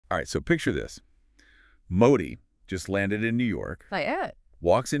All right, so picture this. Modi just landed in New York, Not yet.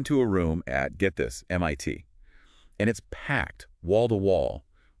 walks into a room at, get this, MIT, and it's packed wall to wall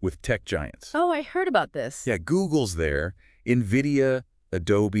with tech giants. Oh, I heard about this. Yeah, Google's there, NVIDIA,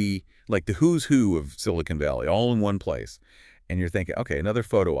 Adobe, like the who's who of Silicon Valley, all in one place. And you're thinking, okay, another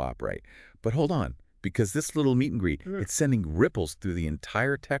photo op, right? But hold on, because this little meet and greet, it's sending ripples through the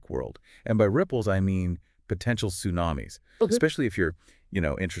entire tech world. And by ripples, I mean potential tsunamis, especially if you're,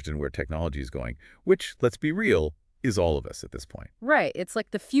 interested in where technology is going, which, let's be real, is all of us at this point. Right. It's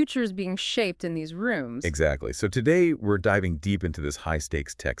like the future's being shaped in these rooms. Exactly. So today we're diving deep into this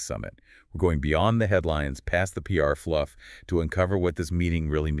high-stakes tech summit. We're going beyond the headlines, past the PR fluff, to uncover what this meeting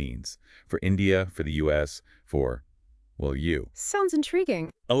really means for India, for the U.S., for, well, you. Sounds intriguing.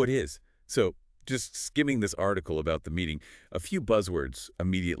 Oh, it is. So just skimming this article about the meeting, a few buzzwords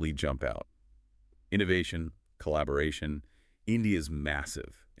immediately jump out. Innovation, collaboration, India's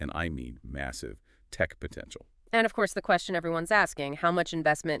massive, and I mean massive, tech potential. And of course, the question everyone's asking, how much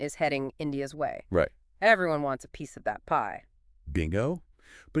investment is heading India's way? Right. Everyone wants a piece of that pie. Bingo.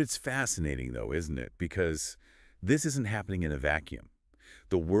 But it's fascinating, though, isn't it? Because this isn't happening in a vacuum.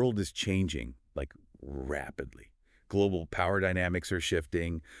 The world is changing, like, rapidly. Global power dynamics are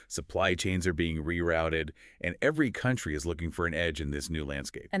shifting, supply chains are being rerouted, and every country is looking for an edge in this new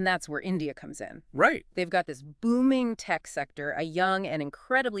landscape. And that's where India comes in. Right. They've got this booming tech sector, a young and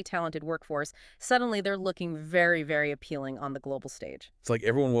incredibly talented workforce. Suddenly, they're looking very, very appealing on the global stage. It's like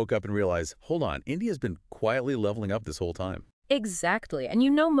everyone woke up and realized, hold on, India's been quietly leveling up this whole time. Exactly. And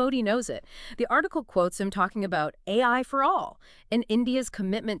Modi knows it. The article quotes him talking about AI for all and India's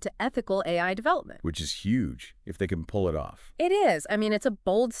commitment to ethical AI development. Which is huge, if they can pull it off. It is. I mean, it's a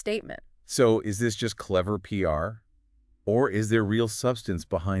bold statement. So is this just clever PR? Or is there real substance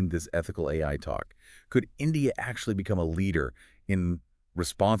behind this ethical AI talk? Could India actually become a leader in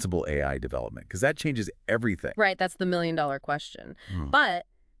responsible AI development? Because that changes everything. Right. That's the million-dollar question. But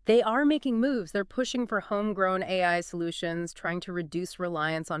they are making moves. They're pushing for homegrown AI solutions, trying to reduce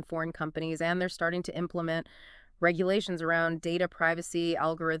reliance on foreign companies, and they're starting to implement regulations around data privacy,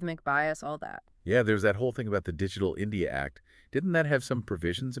 algorithmic bias, all that. Yeah, there's that whole thing about the Digital India Act. Didn't that have some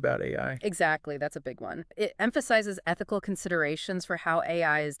provisions about AI? Exactly. That's a big one. It emphasizes ethical considerations for how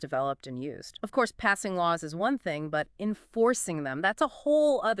AI is developed and used. Of course, passing laws is one thing, but enforcing them, that's a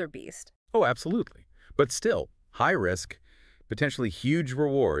whole other beast. Oh, absolutely. But still, high risk, potentially huge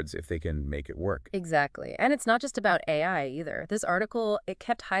rewards if they can make it work. Exactly. And it's not just about AI either. This article, it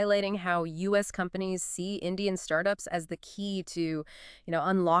kept highlighting how U.S. companies see Indian startups as the key to,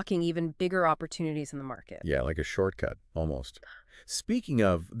 unlocking even bigger opportunities in the market. Yeah, like a shortcut, almost. Speaking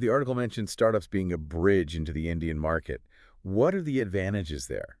of, the article mentioned startups being a bridge into the Indian market. What are the advantages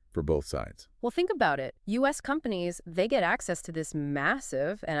there for both sides? Well, think about it. U.S. companies, they get access to this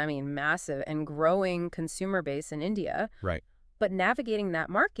massive, and I mean massive, and growing consumer base in India. Right. But navigating that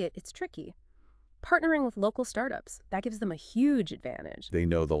market, it's tricky. Partnering with local startups, that gives them a huge advantage. They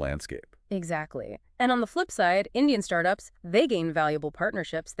know the landscape. Exactly. And on the flip side, Indian startups, they gain valuable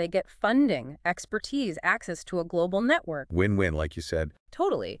partnerships. They get funding, expertise, access to a global network. Win-win, like you said.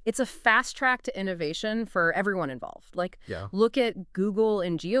 Totally. It's a fast track to innovation for everyone involved. Yeah. Look at Google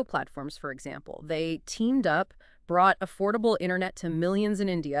and Geo platforms, for example. They teamed up, brought affordable internet to millions in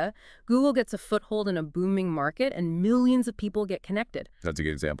India. Google gets a foothold in a booming market, and millions of people get connected. That's a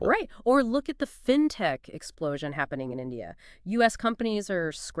good example. Right. Or look at the fintech explosion happening in India. U.S. companies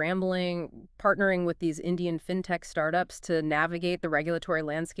are scrambling, partnering with these Indian fintech startups to navigate the regulatory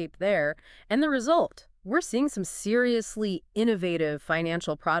landscape there. And the result, we're seeing some seriously innovative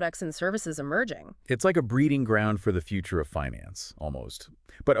financial products and services emerging. It's like a breeding ground for the future of finance, almost.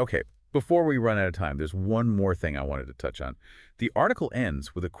 But okay, before we run out of time, there's one more thing I wanted to touch on. The article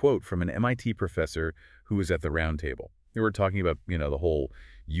ends with a quote from an MIT professor who was at the Roundtable. They were talking about, the whole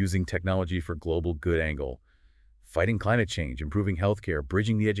using technology for global good angle, fighting climate change, improving healthcare,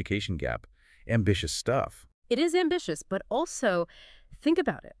 bridging the education gap. Ambitious stuff. It is ambitious, but also think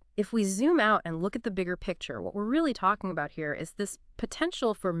about it. If we zoom out and look at the bigger picture, what we're really talking about here is this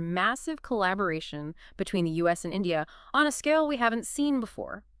potential for massive collaboration between the U.S. and India on a scale we haven't seen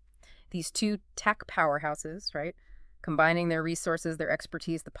before. These two tech powerhouses, right? Combining their resources, their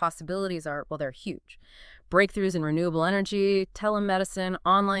expertise, the possibilities are, well, they're huge. Breakthroughs in renewable energy, telemedicine,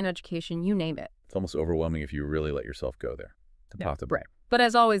 online education, you name it. It's almost overwhelming if you really let yourself go there. Right. But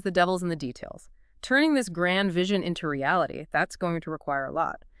as always, the devil's in the details. Turning this grand vision into reality, that's going to require a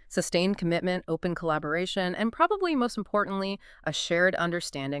lot. Sustained commitment, open collaboration, and probably most importantly, a shared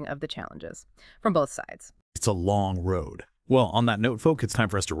understanding of the challenges from both sides. It's a long road. Well, on that note, folks, it's time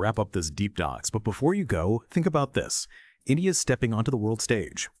for us to wrap up this deep docs. But before you go, think about this. India's stepping onto the world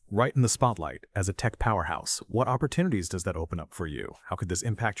stage. right in the spotlight as a tech powerhouse. What opportunities does that open up for you? How could this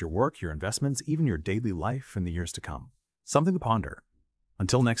impact your work, your investments, even your daily life in the years to come? Something to ponder.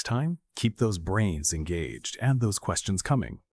 Until next time, keep those brains engaged and those questions coming.